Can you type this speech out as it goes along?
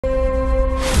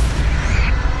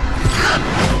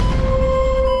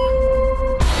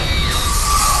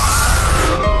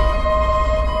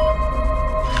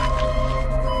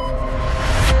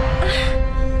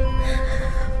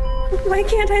Why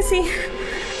can't I see?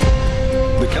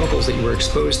 The chemicals that you were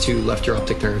exposed to left your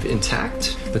optic nerve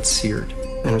intact, but seared.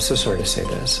 And I'm so sorry to say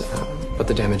this, but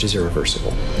the damage is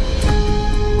irreversible.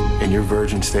 In your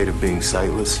virgin state of being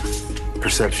sightless,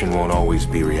 perception won't always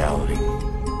be reality.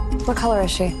 What color is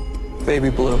she?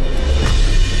 Baby blue.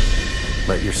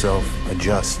 Let yourself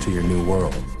adjust to your new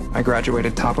world. I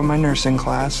graduated top of my nursing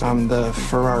class. I'm the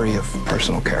Ferrari of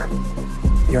personal care.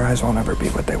 Your eyes won't ever be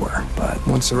what they were, but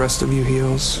once the rest of you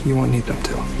heals, you won't need them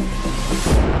to.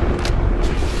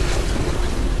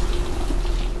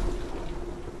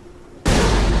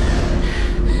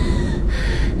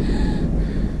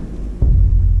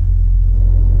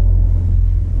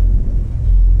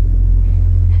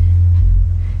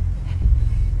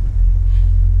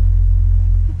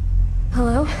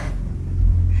 Hello?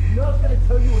 I'm not gonna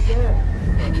tell you again.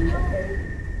 Okay?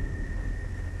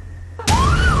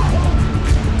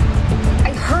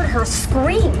 I heard her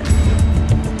scream.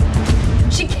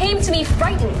 She came to me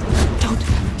frightened. Don't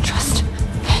trust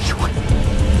anyone.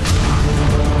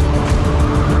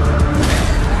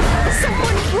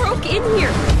 Someone broke in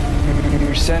here.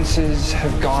 Your senses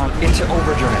have gone into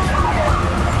overdrive.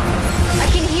 I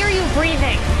can hear you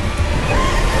breathing.